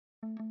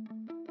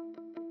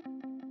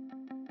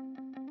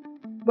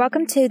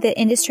Welcome to the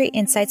Industry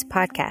Insights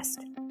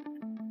Podcast.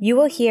 You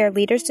will hear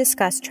leaders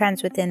discuss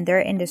trends within their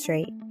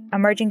industry,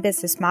 emerging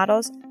business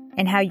models,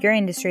 and how your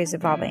industry is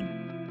evolving.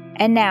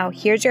 And now,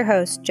 here's your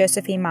host,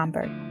 Josephine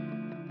Momberg.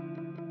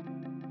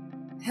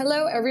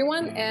 Hello,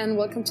 everyone, and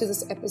welcome to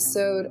this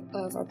episode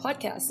of our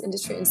podcast,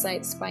 Industry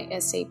Insights by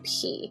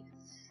SAP.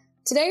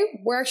 Today,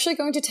 we're actually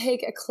going to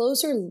take a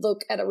closer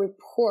look at a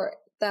report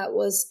that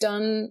was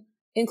done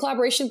in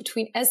collaboration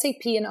between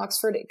SAP and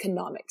Oxford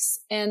Economics.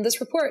 And this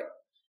report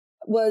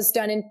was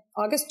done in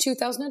August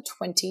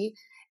 2020.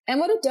 And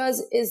what it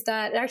does is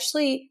that it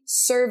actually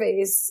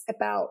surveys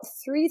about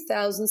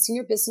 3,000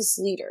 senior business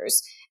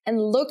leaders and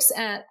looks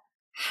at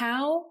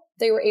how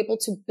they were able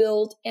to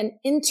build an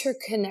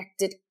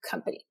interconnected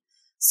company.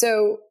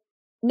 So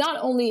not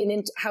only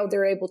in how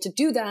they're able to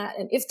do that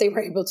and if they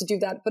were able to do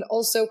that, but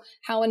also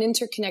how an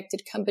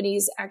interconnected company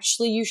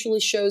actually usually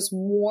shows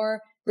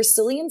more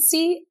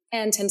resiliency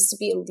and tends to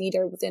be a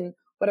leader within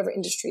whatever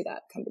industry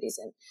that company's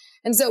in.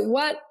 And so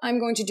what I'm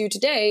going to do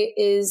today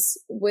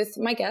is, with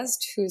my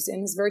guest who's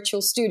in his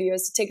virtual studio,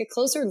 is to take a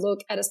closer look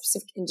at a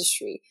specific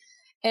industry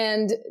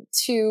and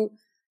to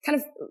kind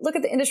of look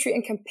at the industry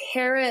and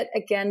compare it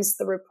against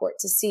the report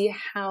to see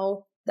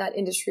how that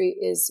industry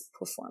is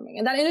performing.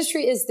 And that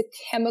industry is the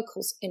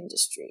chemicals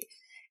industry.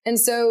 And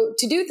so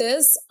to do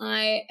this,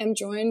 I am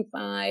joined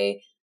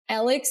by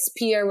Alex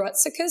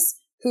Pierre-Rotsakis,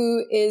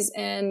 who is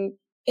an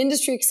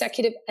industry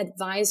executive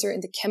advisor in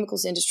the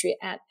chemicals industry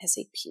at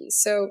SAP.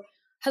 So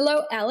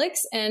hello,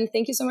 Alex, and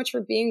thank you so much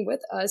for being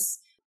with us.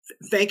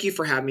 Thank you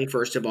for having me,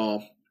 first of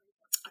all.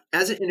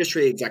 As an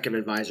industry executive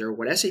advisor,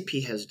 what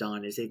SAP has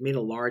done is they've made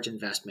a large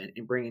investment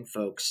in bringing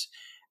folks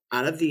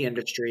out of the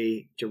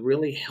industry to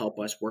really help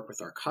us work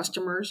with our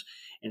customers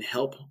and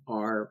help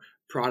our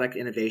product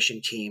innovation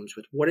teams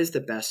with what is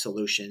the best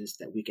solutions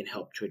that we can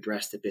help to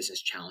address the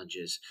business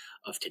challenges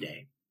of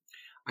today.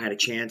 I had a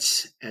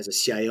chance as a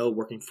CIO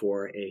working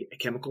for a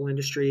chemical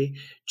industry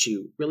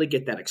to really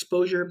get that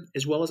exposure,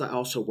 as well as I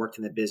also worked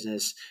in the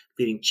business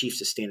leading chief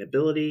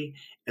sustainability,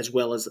 as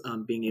well as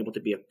being able to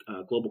be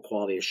a global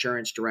quality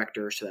assurance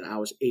director, so that I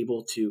was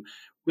able to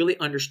really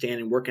understand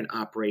and work in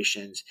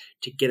operations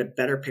to get a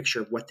better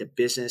picture of what the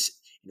business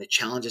and the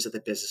challenges that the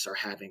business are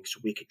having so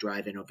we could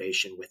drive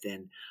innovation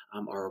within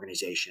our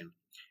organization.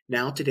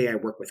 Now, today, I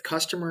work with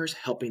customers,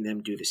 helping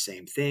them do the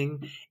same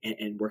thing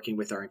and working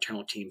with our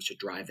internal teams to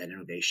drive that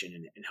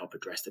innovation and help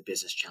address the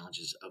business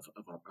challenges of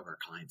our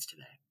clients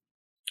today.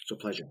 So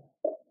pleasure.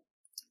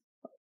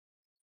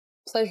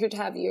 Pleasure to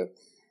have you.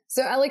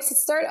 So Alex,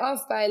 let's start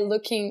off by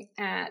looking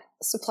at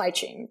supply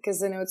chain,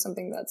 because I know it's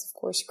something that's, of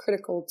course,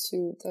 critical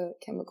to the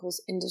chemicals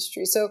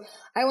industry. So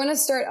I want to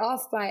start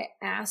off by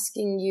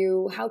asking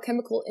you how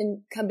chemical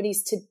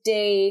companies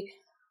today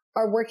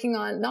are working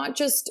on not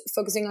just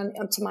focusing on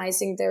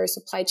optimizing their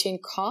supply chain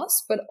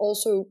costs, but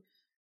also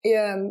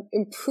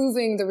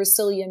improving the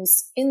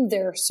resilience in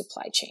their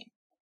supply chain.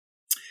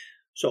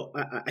 So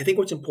I think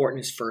what's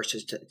important is first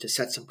is to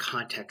set some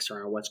context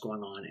around what's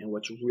going on and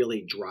what's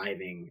really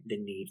driving the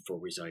need for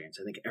resilience.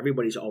 I think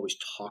everybody's always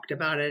talked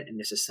about it, and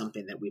this is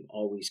something that we've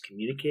always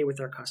communicated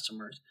with our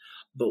customers.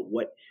 But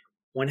what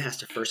one has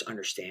to first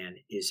understand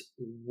is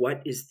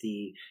what is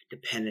the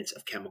dependence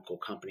of chemical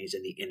companies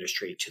in the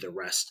industry to the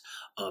rest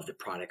of the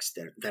products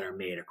that are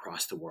made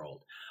across the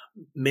world.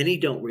 Many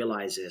don't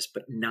realize this,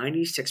 but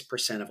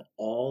 96% of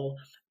all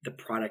the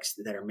products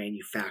that are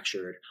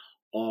manufactured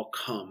all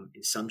come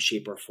in some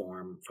shape or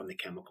form from the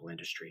chemical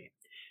industry.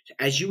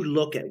 As you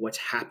look at what's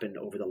happened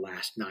over the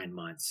last 9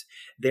 months,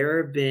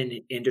 there have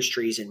been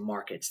industries and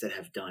markets that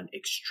have done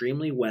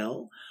extremely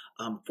well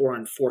for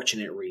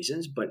unfortunate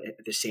reasons, but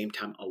at the same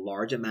time, a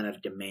large amount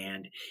of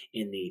demand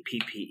in the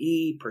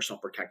PPE, personal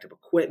protective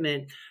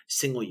equipment,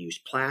 single-use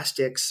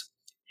plastics,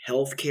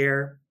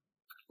 healthcare.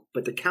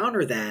 But to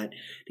counter that,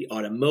 the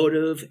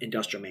automotive,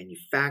 industrial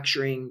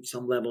manufacturing,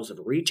 some levels of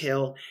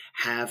retail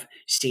have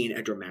seen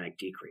a dramatic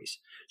decrease.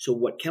 So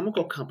what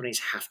chemical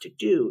companies have to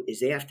do is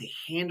they have to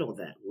handle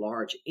that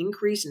large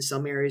increase in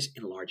some areas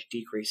and large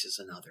decreases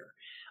in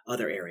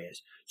other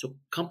areas. So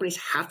companies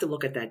have to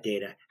look at that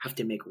data, have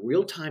to make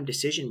real-time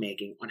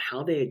decision-making on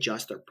how they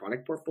adjust their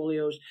product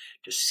portfolios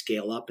to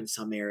scale up in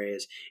some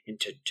areas and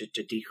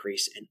to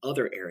decrease in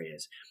other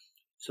areas.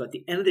 So at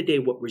the end of the day,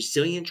 what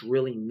resilience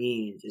really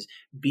means is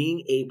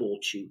being able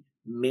to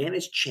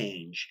manage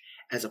change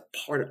as a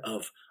part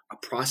of a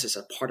process,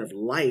 a part of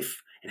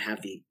life, and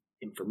have the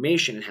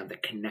information and have the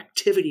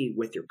connectivity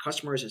with your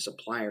customers and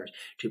suppliers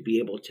to be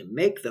able to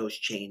make those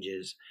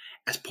changes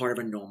as part of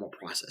a normal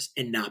process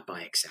and not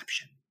by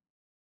exception.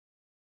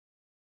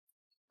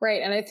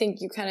 Right. And I think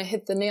you kind of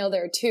hit the nail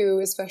there too,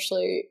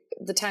 especially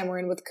the time we're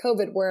in with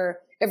COVID, where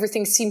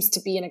everything seems to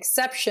be an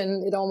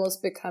exception. It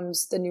almost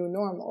becomes the new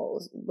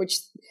normal, which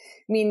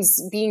means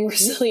being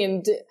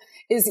resilient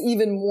is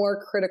even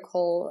more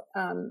critical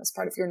as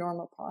part of your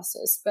normal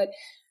process. But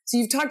so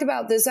you've talked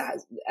about this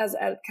as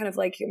a kind of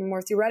like a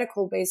more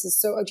theoretical basis.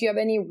 So do you have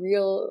any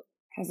real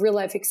have real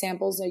life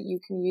examples that you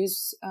can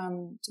use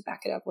to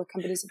back it up where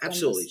companies have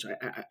Absolutely. done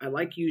this? So I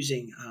like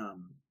using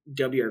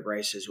W.R.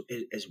 Grace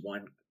as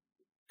one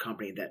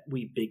company that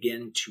we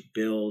begin to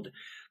build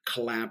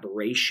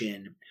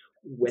collaboration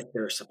with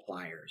their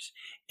suppliers.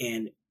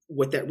 And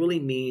what that really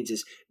means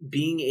is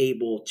being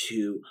able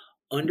to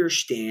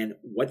understand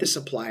what the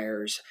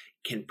suppliers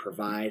can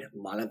provide. A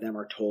lot of them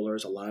are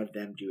tollers. A lot of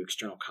them do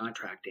external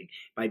contracting.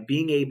 By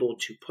being able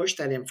to push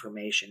that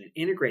information and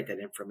integrate that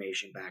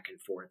information back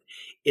and forth,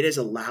 it has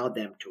allowed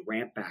them to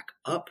ramp back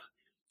up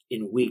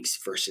in weeks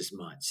versus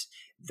months.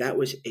 That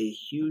was a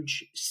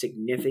huge,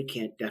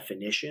 significant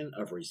definition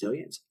of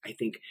resilience. I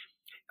think,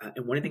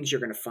 and one of the things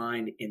you're going to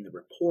find in the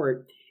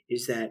report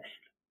is that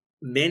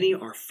many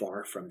are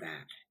far from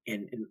that,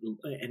 and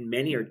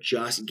many are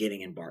just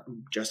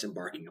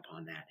embarking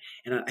upon that.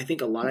 And I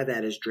think a lot of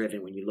that is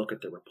driven, when you look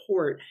at the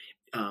report,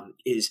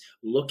 is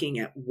looking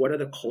at what are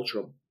the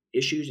cultural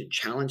issues and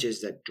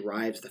challenges that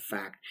drives the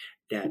fact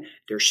that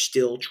they're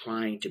still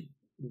trying to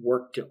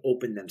work to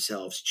open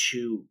themselves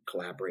to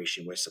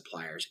collaboration with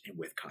suppliers and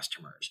with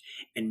customers,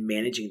 and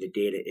managing the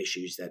data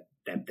issues that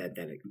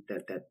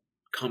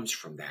comes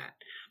from that.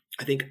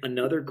 I think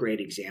another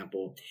great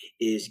example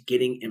is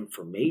getting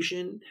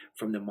information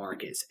from the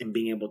markets and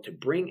being able to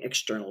bring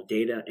external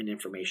data and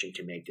information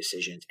to make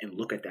decisions and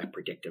look at that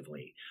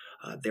predictively.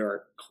 There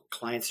are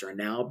customers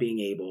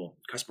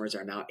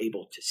are now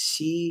able to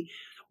see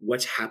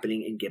what's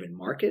happening in given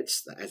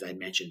markets, as I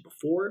mentioned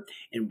before,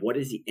 and what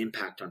is the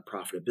impact on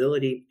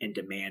profitability and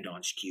demand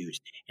on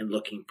SKUs, and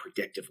looking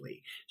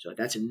predictively. So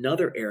that's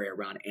another area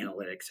around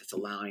analytics that's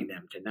allowing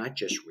them to not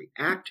just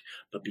react,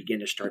 but begin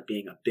to start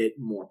being a bit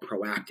more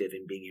proactive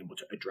in being able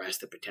to address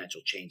the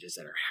potential changes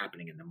that are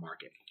happening in the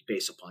market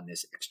based upon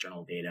this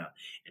external data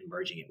and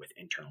merging it with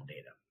internal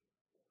data.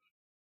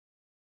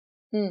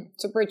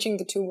 So bridging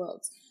the two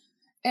worlds.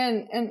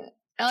 And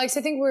Alex,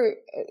 I think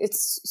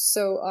it's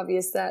so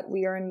obvious that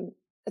we are in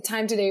a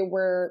time today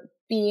where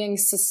being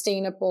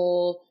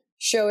sustainable,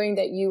 showing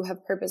that you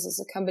have purpose as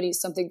a company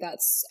is something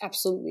that's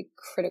absolutely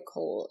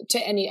critical to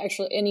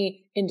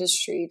any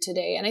industry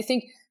today. And I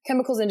think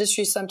chemicals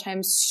industries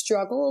sometimes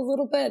struggle a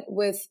little bit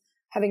with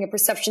having a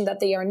perception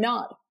that they are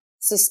not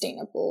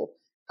sustainable.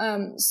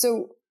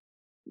 So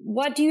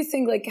what do you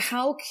think,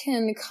 how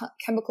can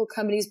chemical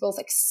companies both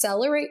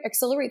accelerate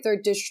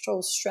their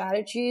digital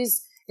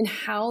strategies and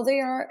how they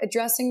are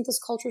addressing this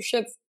culture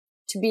shift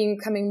to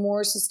becoming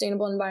more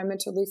sustainable,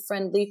 environmentally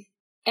friendly,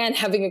 and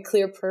having a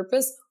clear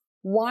purpose,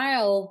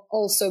 while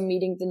also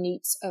meeting the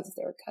needs of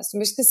their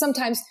customers? Because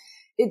sometimes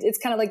it's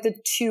kind of like the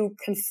two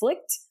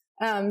conflict.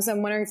 So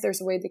I'm wondering if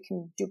there's a way they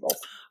can do both.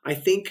 I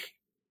think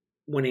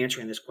when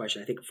answering this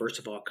question, I think first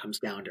of all, it comes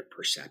down to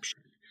perception.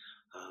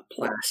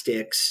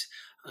 Plastics,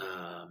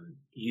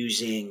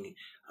 using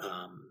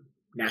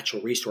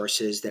natural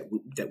resources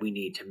that we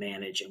need to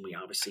manage, and we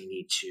obviously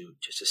need to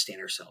sustain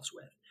ourselves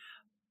with.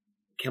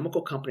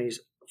 Chemical companies,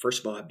 first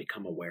of all, have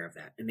become aware of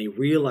that, and they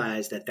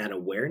realize that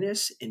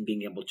awareness and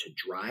being able to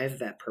drive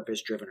that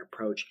purpose-driven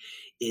approach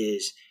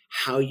is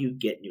how you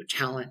get new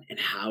talent and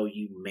how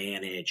you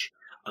manage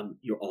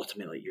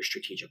your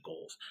strategic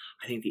goals.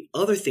 I think the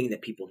other thing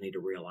that people need to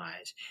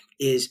realize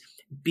is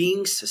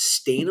being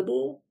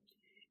sustainable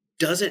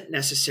doesn't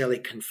necessarily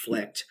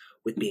conflict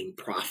with being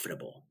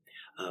profitable.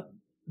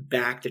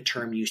 Back, the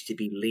term used to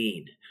be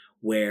lean,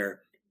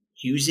 where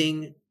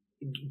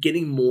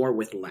getting more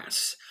with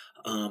less,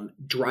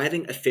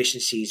 driving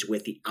efficiencies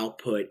with the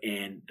output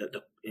and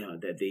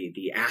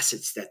the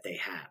assets that they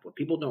have. What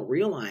people don't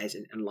realize,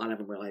 and a lot of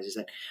them realize, is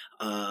that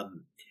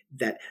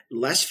that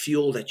less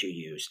fuel that you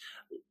use,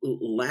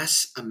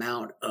 less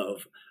amount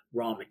of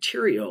raw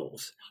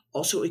materials,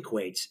 also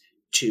equates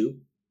to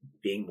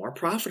being more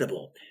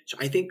profitable. So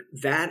I think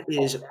that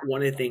is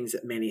one of the things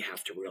that many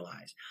have to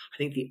realize. I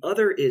think the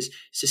other is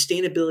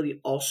sustainability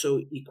also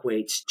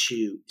equates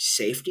to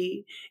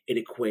safety.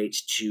 It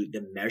equates to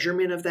the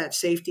measurement of that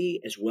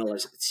safety, as well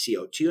as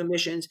CO2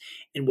 emissions.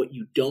 And what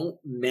you don't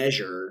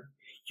measure,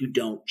 you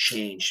don't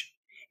change.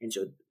 And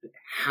so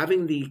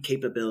having the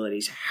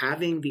capabilities,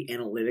 having the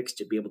analytics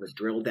to be able to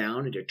drill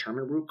down and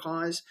determine root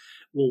cause,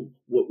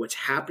 what's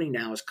happening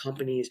now is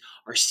companies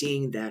are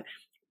seeing that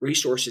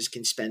resources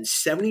can spend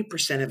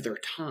 70% of their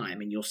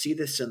time, and you'll see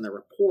this in the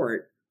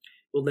report,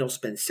 they'll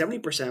spend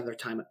 70% of their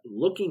time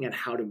looking at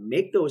how to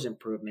make those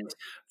improvements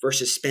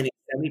versus spending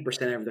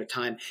 70% of their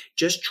time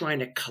just trying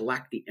to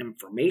collect the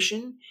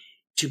information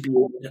to be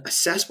able to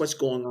assess what's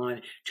going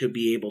on, to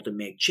be able to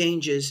make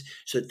changes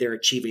so that they're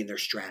achieving their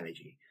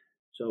strategy.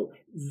 So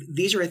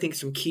these are, I think,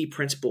 some key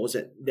principles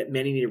that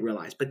many need to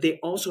realize. But they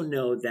also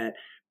know that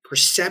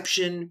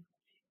perception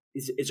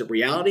is a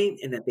reality,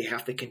 and that they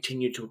have to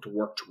continue to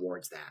work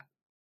towards that.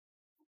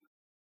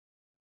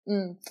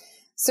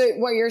 So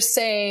what you're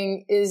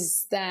saying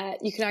is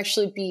that you can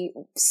actually be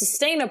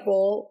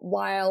sustainable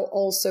while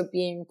also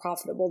being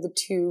profitable. The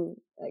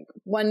two,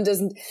 one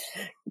doesn't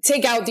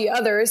take out the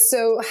other.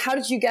 So how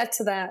did you get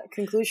to that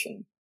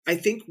conclusion? I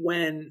think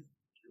when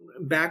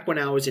back when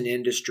I was in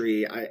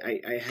industry,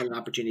 I had an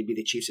opportunity to be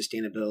the chief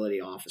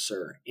sustainability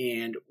officer.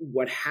 And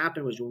what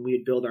happened was when we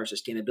would build our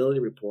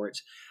sustainability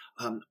reports,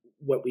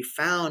 what we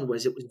found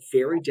was it was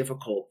very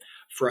difficult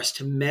for us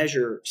to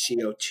measure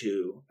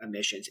CO2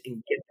 emissions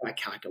and get back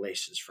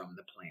calculations from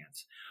the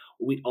plants.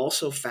 We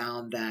also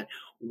found that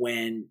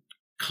when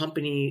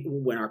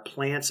our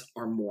plants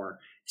are more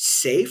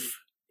safe,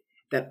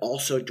 that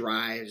also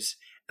drives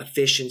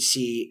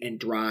efficiency and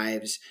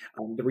drives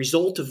the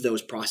result of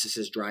those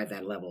processes drive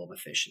that level of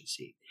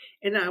efficiency.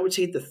 And I would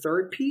say the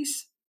third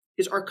piece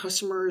is our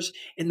customers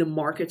and the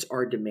markets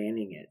are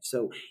demanding it.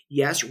 So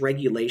yes,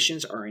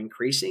 regulations are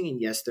increasing,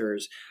 and yes,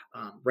 there's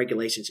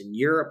regulations in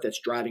Europe that's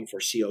driving for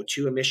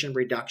CO2 emission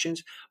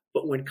reductions.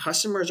 But when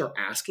customers are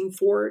asking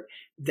for it,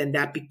 then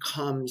that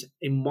becomes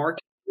a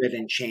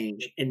market-driven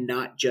change and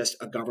not just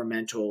a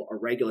governmental or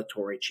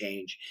regulatory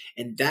change.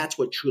 And that's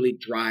what truly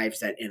drives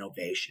that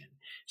innovation.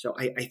 So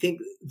I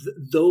think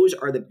those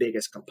are the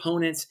biggest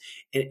components.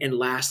 And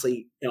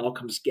lastly, it all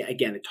comes,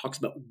 again, it talks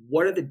about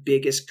what are the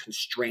biggest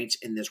constraints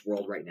in this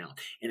world right now.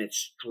 And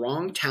it's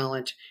strong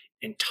talent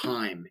and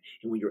time.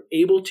 And when you're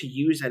able to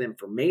use that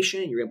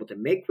information, you're able to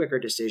make quicker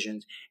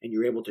decisions, and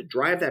you're able to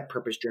drive that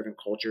purpose-driven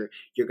culture,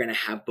 you're going to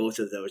have both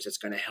of those. That's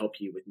going to help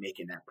you with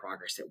making that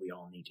progress that we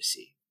all need to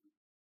see.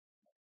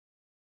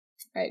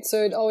 Right.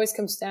 So it always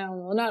comes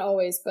down, well, not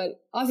always,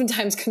 but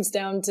oftentimes comes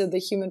down to the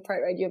human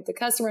part, right? You have the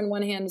customer on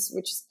one hand,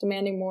 which is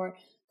demanding more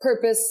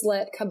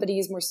purpose-led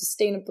companies, more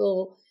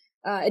sustainable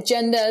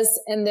agendas,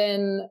 and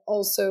then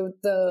also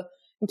the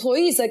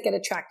employees that get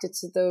attracted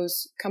to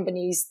those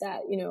companies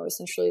that,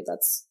 essentially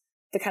that's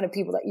the kind of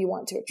people that you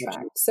want to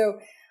attract. So,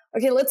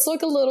 okay, let's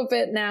look a little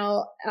bit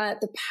now at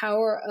the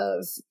power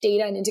of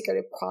data and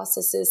integrated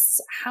processes.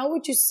 How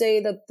would you say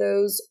that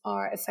those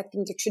are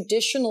affecting the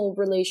traditional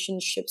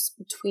relationships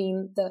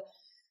between the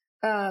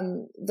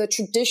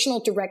traditional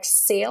direct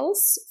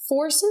sales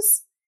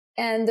forces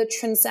and the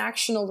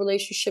transactional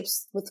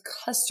relationships with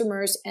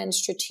customers and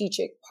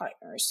strategic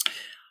partners?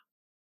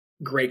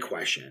 Great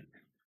question.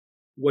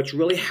 What's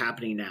really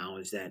happening now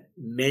is that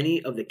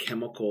many of the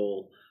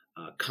chemical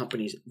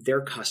companies,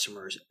 their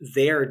customers,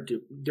 they're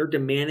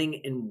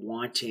demanding and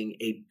wanting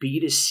a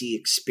B2C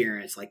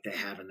experience like they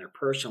have in their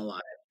personal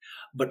life,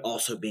 but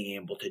also being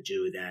able to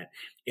do that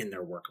in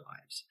their work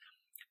lives.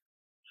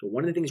 So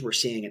one of the things we're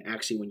seeing, and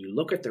actually when you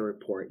look at the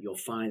report, you'll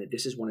find that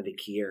this is one of the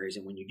key areas.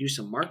 And when you do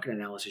some market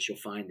analysis, you'll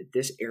find that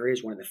this area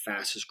is one of the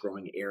fastest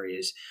growing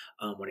areas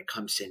when it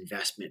comes to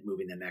investment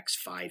moving the next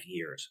 5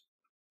 years.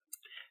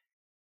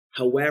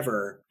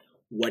 However,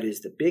 what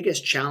is the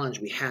biggest challenge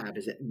we have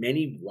is that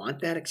many want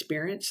that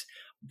experience,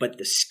 but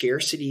the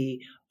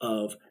scarcity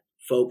of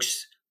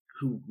folks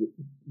who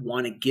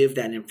want to give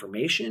that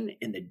information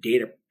and the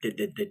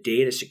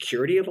data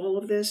security of all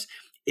of this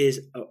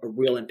is a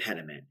real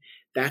impediment.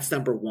 That's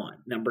number one.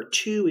 Number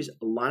two is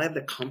a lot of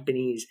the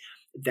companies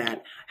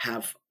that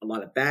have a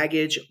lot of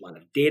baggage, a lot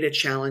of data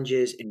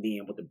challenges, and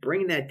being able to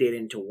bring that data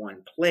into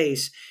one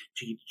place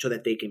so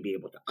that they can be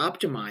able to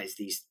optimize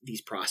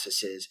these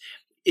processes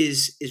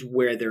is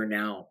where they're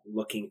now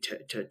looking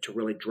to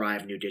really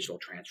drive new digital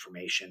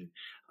transformation.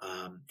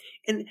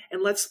 And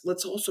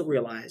let's also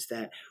realize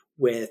that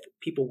with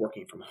people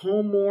working from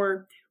home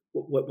more,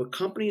 what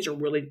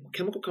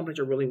chemical companies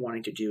are really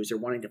wanting to do is they're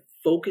wanting to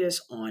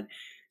focus on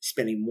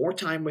spending more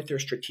time with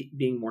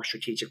being more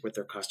strategic with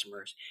their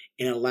customers,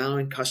 and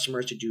allowing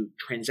customers to do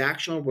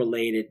transactional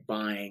related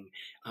buying,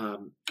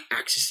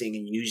 accessing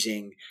and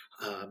using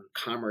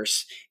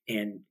commerce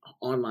and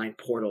online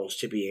portals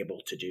to be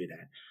able to do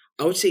that.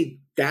 I would say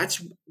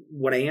that's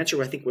what I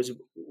answered, I think was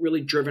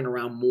really driven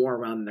more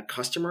around the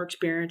customer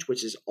experience,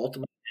 which is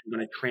ultimately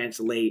going to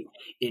translate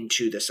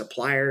into the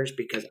suppliers,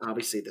 because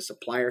obviously the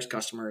suppliers'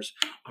 customers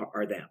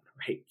are them,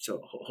 right?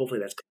 So hopefully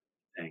that's the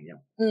thing,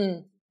 yeah.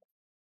 Mm.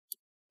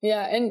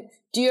 Yeah, and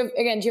do you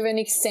have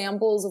any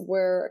examples of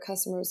where a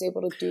customer was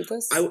able to do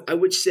this? I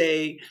would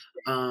say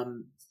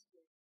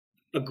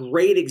a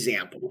great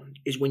example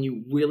is when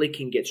you really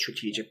can get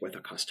strategic with a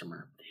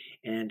customer.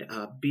 And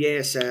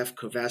BASF,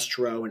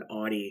 Covestro, and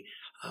Audi,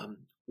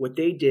 what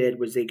they did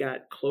was they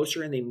got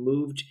closer and they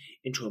moved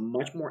into a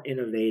much more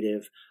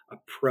innovative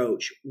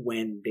approach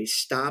when they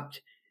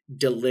stopped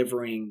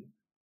delivering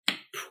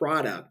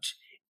product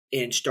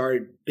and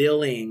started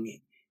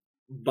billing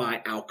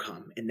by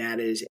outcome, and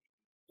that is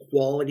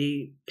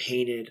quality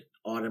painted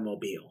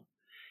automobile.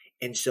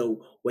 And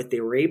so what they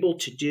were able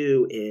to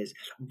do is,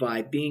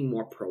 by being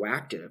more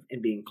proactive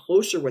and being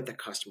closer with the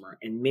customer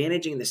and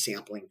managing the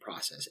sampling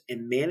process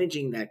and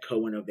managing that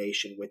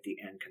co-innovation with the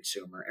end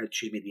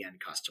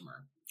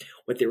customer,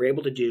 what they were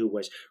able to do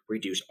was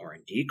reduce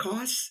R&D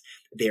costs.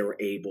 They were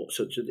able,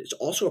 so there's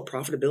also a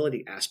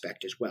profitability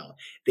aspect as well.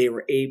 They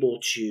were able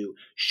to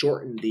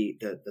shorten the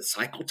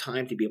cycle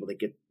time to be able to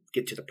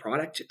get to the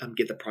product,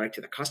 get the product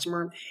to the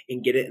customer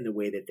and get it in the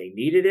way that they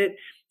needed it.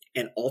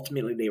 And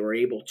ultimately, they were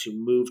able to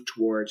move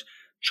towards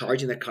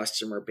charging the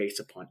customer based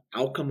upon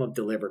outcome of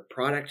delivered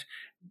product,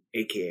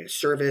 aka a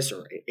service,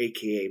 or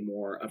aka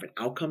more of an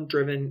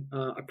outcome-driven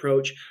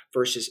approach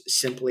versus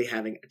simply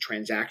having a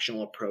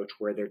transactional approach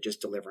where they're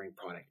just delivering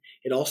product.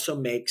 It also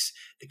makes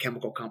the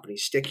chemical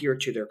companies stickier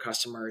to their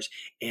customers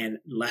and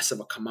less of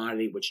a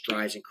commodity, which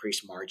drives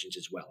increased margins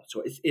as well.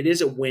 So it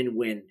is a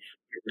win-win.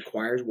 It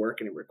requires work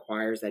and it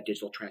requires that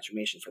digital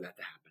transformation for that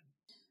to happen.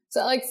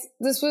 So Alex,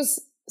 this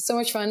was so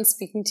much fun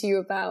speaking to you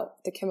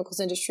about the chemicals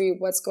industry,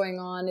 what's going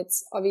on.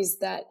 It's obvious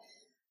that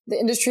the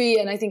industry,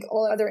 and I think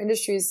all other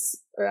industries,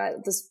 are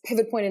at this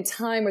pivot point in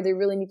time where they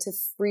really need to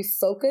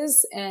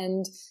refocus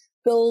and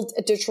build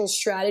a digital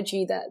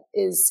strategy that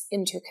is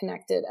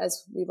interconnected,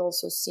 as we've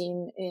also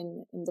seen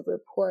in the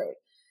report.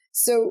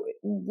 So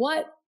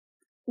what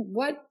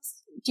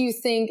do you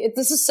think,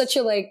 this is such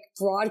a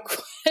broad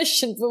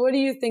question, but what do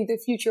you think the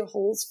future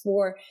holds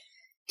for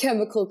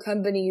chemical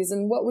companies,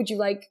 and what would you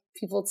like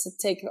people to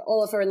take,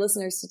 all of our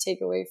listeners to take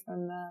away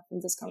from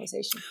this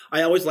conversation?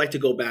 I always like to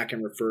go back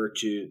and refer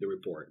to the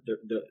report.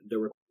 The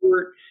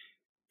report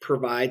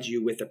provides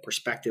you with a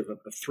perspective of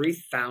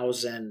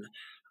 3,000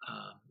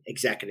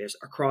 executives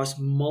across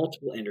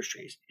multiple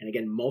industries. And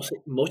again,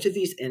 most of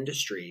these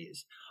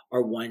industries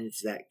are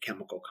ones that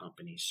chemical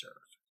companies serve.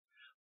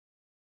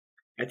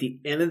 At the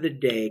end of the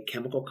day,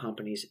 chemical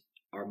companies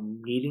are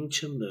needing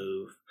to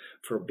move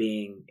for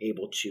being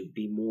able to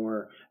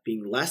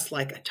being less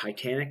like a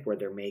Titanic where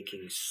they're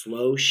making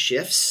slow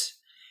shifts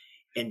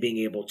and being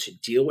able to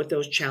deal with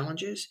those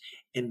challenges,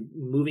 and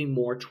moving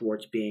more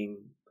towards being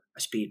a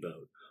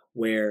speedboat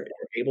where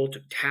they're able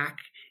to tack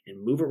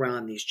and move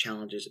around these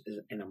challenges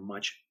in a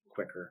much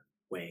quicker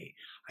way.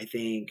 I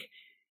think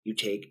you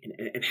take,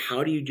 and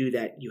how do you do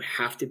that? You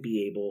have to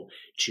be able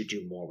to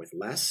do more with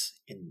less.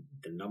 And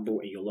the number,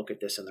 and you'll look at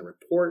this in the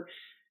report,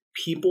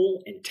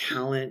 people and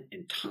talent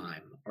and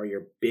time are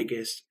your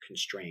biggest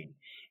constraint.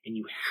 And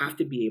you have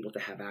to be able to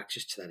have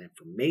access to that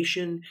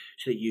information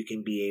so that you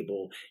can be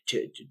able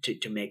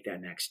to make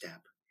that next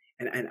step.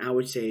 And I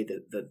would say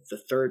that the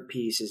third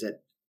piece is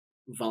that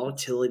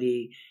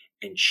volatility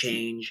and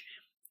change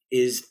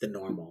is the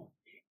normal.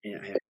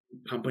 And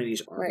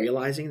companies are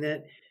realizing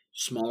that.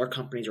 Smaller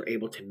companies are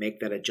able to make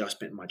that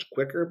adjustment much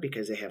quicker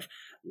because they have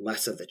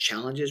less of the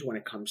challenges when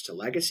it comes to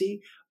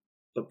legacy.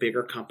 But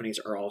bigger companies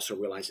are also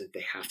realizing that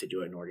they have to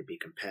do it in order to be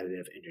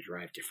competitive and to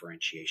drive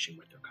differentiation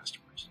with their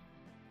customers.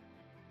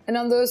 And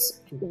on those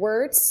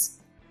words,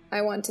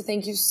 I want to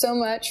thank you so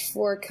much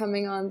for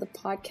coming on the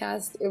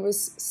podcast. It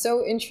was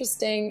so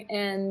interesting.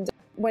 And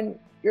when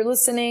you're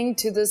listening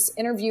to this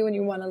interview and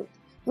you want to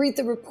read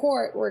the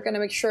report, we're going to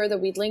make sure that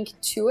we link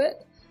to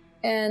it.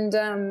 And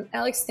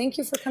Alex, thank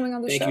you for coming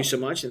on the show. Thank you so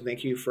much, and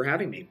thank you for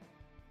having me.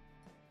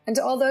 And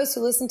to all those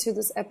who listen to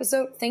this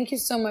episode, thank you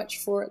so much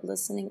for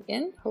listening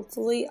in.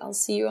 Hopefully, I'll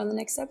see you on the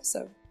next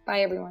episode.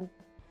 Bye, everyone.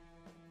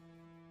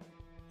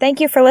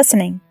 Thank you for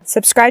listening.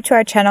 Subscribe to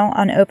our channel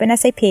on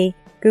OpenSAP,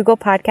 Google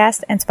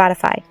Podcast, and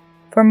Spotify.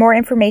 For more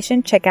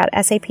information, check out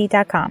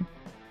sap.com.